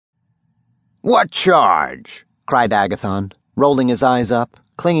"What charge?" cried Agathon, rolling his eyes up,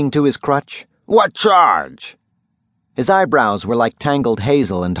 clinging to his crutch. "What charge?" His eyebrows were like tangled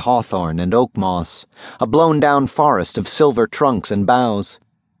hazel and hawthorn and oak moss, a blown-down forest of silver trunks and boughs.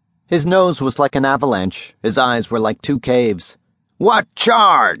 His nose was like an avalanche, his eyes were like two caves. "What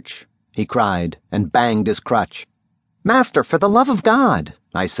charge?" he cried, and banged his crutch. "Master, for the love of God,"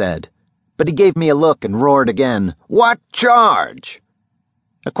 I said. But he gave me a look and roared again, "What charge?"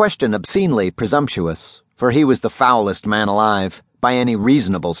 A question obscenely presumptuous, for he was the foulest man alive, by any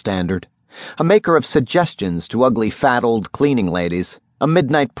reasonable standard, a maker of suggestions to ugly fat old cleaning ladies, a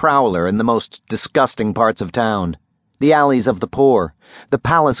midnight prowler in the most disgusting parts of town, the alleys of the poor, the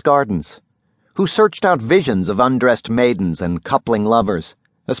palace gardens, who searched out visions of undressed maidens and coupling lovers,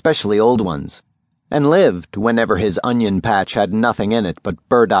 especially old ones, and lived, whenever his onion patch had nothing in it but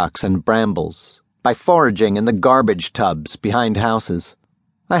burdocks and brambles, by foraging in the garbage tubs behind houses.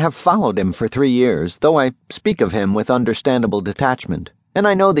 I have followed him for 3 years, though I speak of him with understandable detachment, and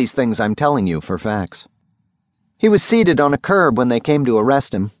I know these things I'm telling you for facts. He was seated on a curb when they came to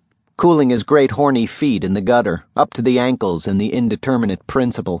arrest him, cooling his great horny feet in the gutter, up to the ankles in the indeterminate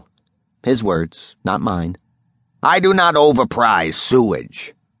principle. His words, not mine. "I do not overprize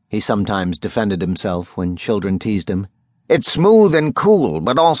sewage," he sometimes defended himself when children teased him. "It's smooth and cool,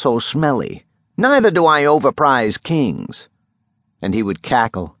 but also smelly. Neither do I overprize kings." And he would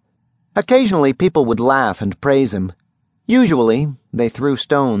cackle. Occasionally people would laugh and praise him. Usually they threw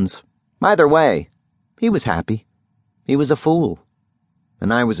stones. Either way, he was happy. He was a fool.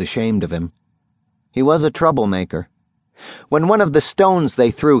 And I was ashamed of him. He was a troublemaker. When one of the stones they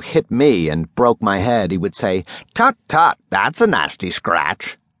threw hit me and broke my head, he would say, "Tut, tut, that's a nasty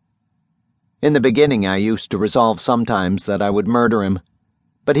scratch." In the beginning I used to resolve sometimes that I would murder him.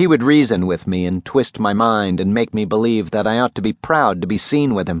 But he would reason with me and twist my mind and make me believe that I ought to be proud to be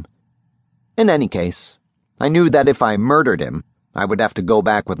seen with him. In any case, I knew that if I murdered him, I would have to go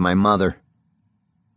back with my mother.